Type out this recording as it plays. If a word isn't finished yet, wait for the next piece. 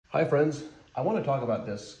Hi friends, I want to talk about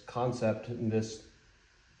this concept and this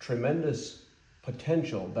tremendous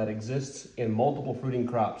potential that exists in multiple fruiting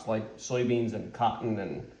crops like soybeans and cotton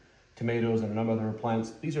and tomatoes and a number of other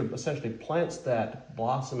plants. These are essentially plants that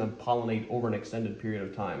blossom and pollinate over an extended period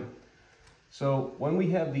of time. So when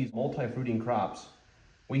we have these multi-fruiting crops,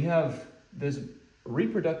 we have this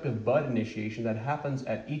reproductive bud initiation that happens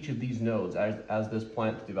at each of these nodes as this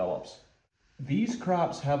plant develops. These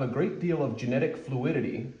crops have a great deal of genetic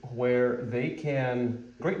fluidity where they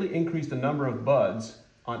can greatly increase the number of buds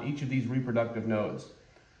on each of these reproductive nodes.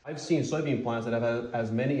 I've seen soybean plants that have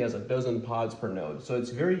as many as a dozen pods per node. So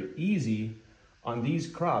it's very easy on these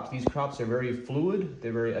crops. These crops are very fluid,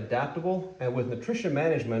 they're very adaptable, and with nutrition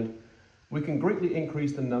management, we can greatly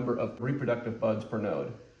increase the number of reproductive buds per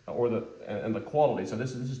node and the quality. So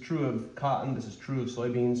this is true of cotton, this is true of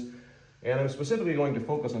soybeans. And I'm specifically going to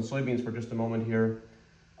focus on soybeans for just a moment here.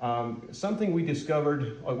 Something we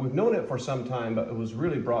discovered, we've known it for some time, but it was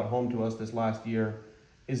really brought home to us this last year,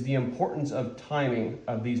 is the importance of timing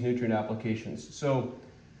of these nutrient applications. So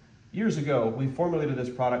years ago, we formulated this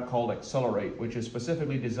product called Accelerate, which is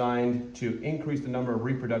specifically designed to increase the number of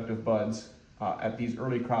reproductive buds at these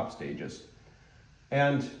early crop stages.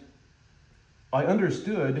 And I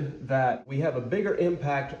understood that we have a bigger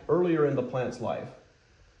impact earlier in the plant's life.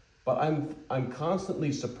 But I'm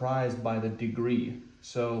constantly surprised by the degree.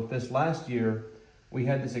 So this last year, we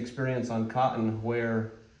had this experience on cotton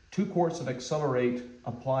where 2 quarts of Accelerate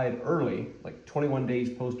applied early, like 21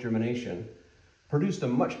 days post-germination, produced a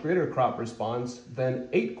much greater crop response than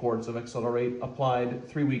 8 quarts of Accelerate applied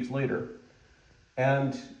 3 weeks later.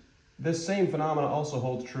 And this same phenomena also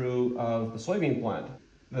holds true of the soybean plant.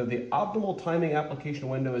 The optimal timing application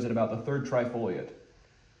window is at about the 3rd trifoliate,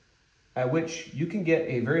 at which you can get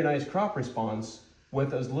a very nice crop response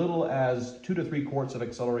with as little as 2 to 3 quarts of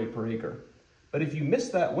Accelerate per acre. But if you miss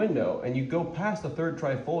that window and you go past the 3rd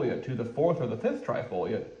trifoliate to the 4th or the 5th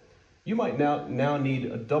trifoliate, you might now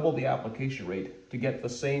need double the application rate to get the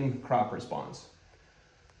same crop response.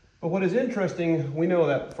 But what is interesting, we know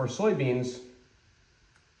that for soybeans,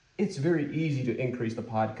 it's very easy to increase the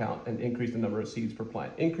pod count and increase the number of seeds per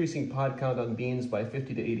plant. Increasing pod count on beans by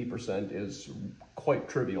 50 to 80% is quite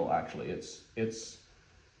trivial, actually. It's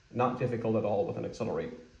not difficult at all with an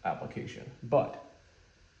Accelerate application. But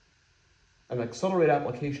an Accelerate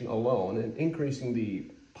application alone and increasing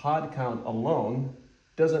the pod count alone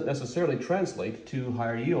doesn't necessarily translate to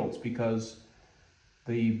higher yields, because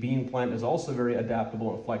the bean plant is also very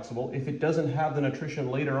adaptable and flexible. If it doesn't have the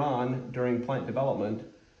nutrition later on during plant development,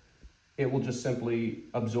 it will just simply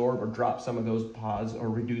absorb or drop some of those pods or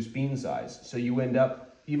reduce bean size. So you end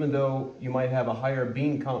up, even though you might have a higher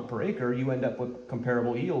bean count per acre, you end up with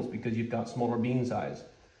comparable yields because you've got smaller bean size.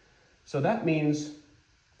 So that means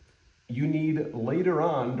you need later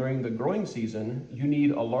on during the growing season, you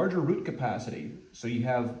need a larger root capacity. So you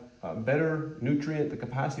have the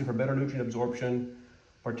capacity for better nutrient absorption,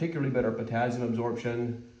 particularly better potassium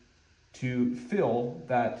absorption, to fill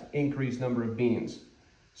that increased number of beans.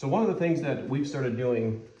 So one of the things that we've started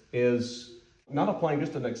doing is not applying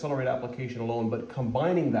just an Accelerate application alone, but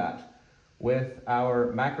combining that with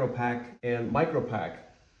our MicroPak and MacroPak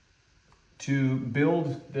to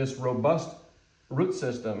build this robust root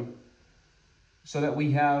system so that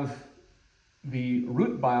we have the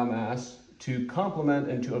root biomass to complement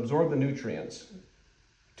and to absorb the nutrients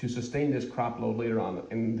to sustain this crop load later on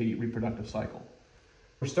in the reproductive cycle.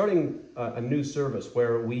 We're starting a new service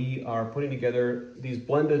where we are putting together these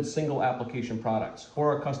blended single application products.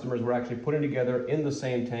 For our customers, we're actually putting together in the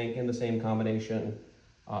same tank, in the same combination,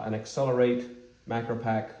 an Accelerate,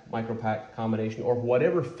 MacroPak, MicroPak combination, or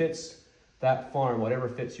whatever fits that farm, whatever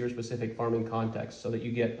fits your specific farming context, so that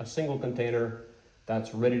you get a single container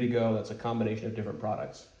that's ready to go, that's a combination of different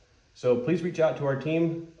products. So please reach out to our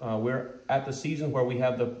team. We're at the season where we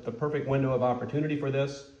have the perfect window of opportunity for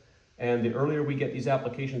this. And the earlier we get these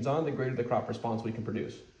applications on, the greater the crop response we can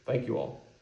produce. Thank you all.